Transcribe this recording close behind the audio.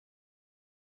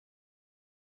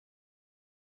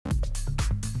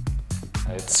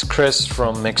It's Chris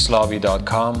from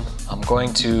mixlobby.com. I'm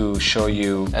going to show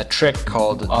you a trick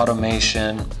called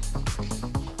automation.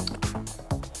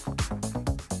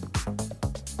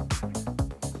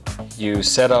 You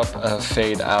set up a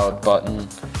fade out button.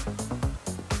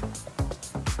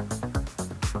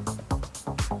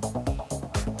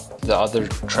 The other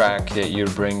track that you're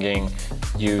bringing,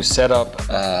 you set up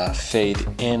a fade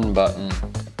in button.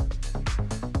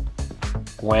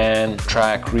 When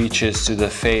track reaches to the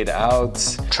fade out,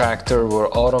 Traktor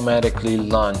will automatically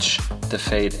launch the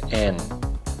fade in.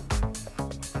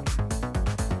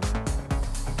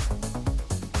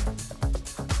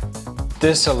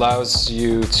 This allows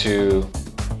you to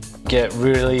get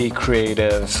really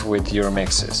creative with your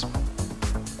mixes.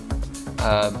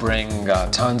 Bring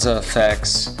tons of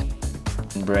effects,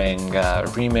 bring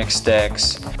remix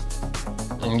decks,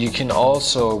 and you can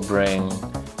also bring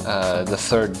the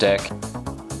third deck.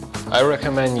 I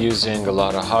recommend using a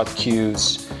lot of hot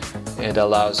cues. It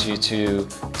allows you to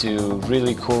do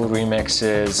really cool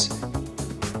remixes,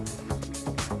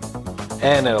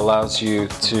 and it allows you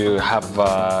to have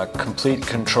complete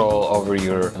control over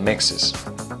your mixes.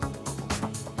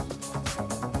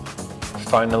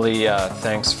 Finally,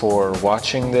 thanks for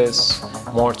watching this.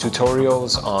 More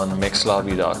tutorials on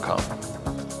mixlobby.com.